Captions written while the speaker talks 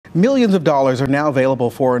Millions of dollars are now available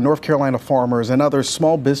for North Carolina farmers and other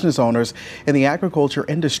small business owners in the agriculture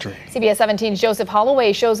industry. CBS 17's Joseph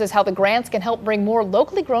Holloway shows us how the grants can help bring more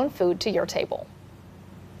locally grown food to your table.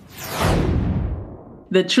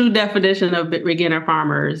 The true definition of beginner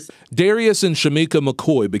farmers. Darius and Shamika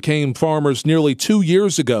McCoy became farmers nearly 2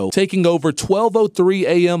 years ago, taking over 1203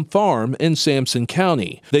 AM Farm in Sampson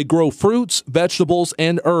County. They grow fruits, vegetables,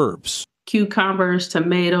 and herbs. Cucumbers,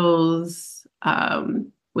 tomatoes,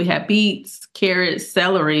 we have beets, carrots,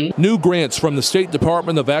 celery. New grants from the State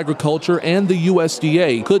Department of Agriculture and the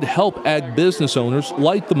USDA could help ag business owners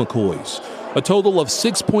like the McCoys. A total of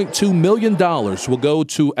 $6.2 million will go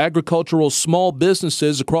to agricultural small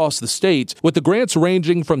businesses across the state, with the grants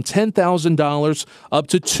ranging from $10,000 up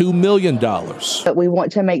to $2 million. But we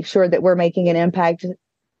want to make sure that we're making an impact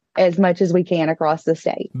as much as we can across the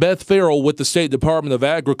state. Beth Farrell with the State Department of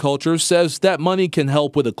Agriculture says that money can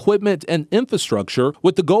help with equipment and infrastructure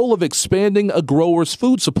with the goal of expanding a grower's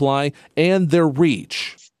food supply and their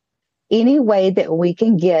reach. Any way that we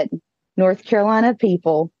can get North Carolina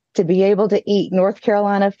people to be able to eat North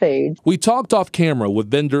Carolina food. We talked off camera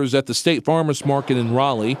with vendors at the State Farmers Market in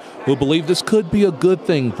Raleigh who believe this could be a good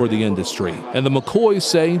thing for the industry. And the McCoys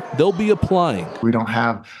say they'll be applying. We don't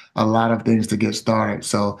have a lot of things to get started,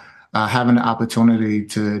 so having the opportunity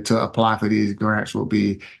to apply for these grants will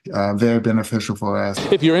be very beneficial for us.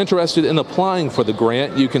 If you're interested in applying for the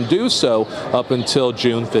grant, you can do so up until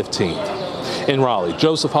June 15th. In Raleigh,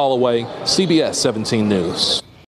 Joseph Holloway, CBS 17 News.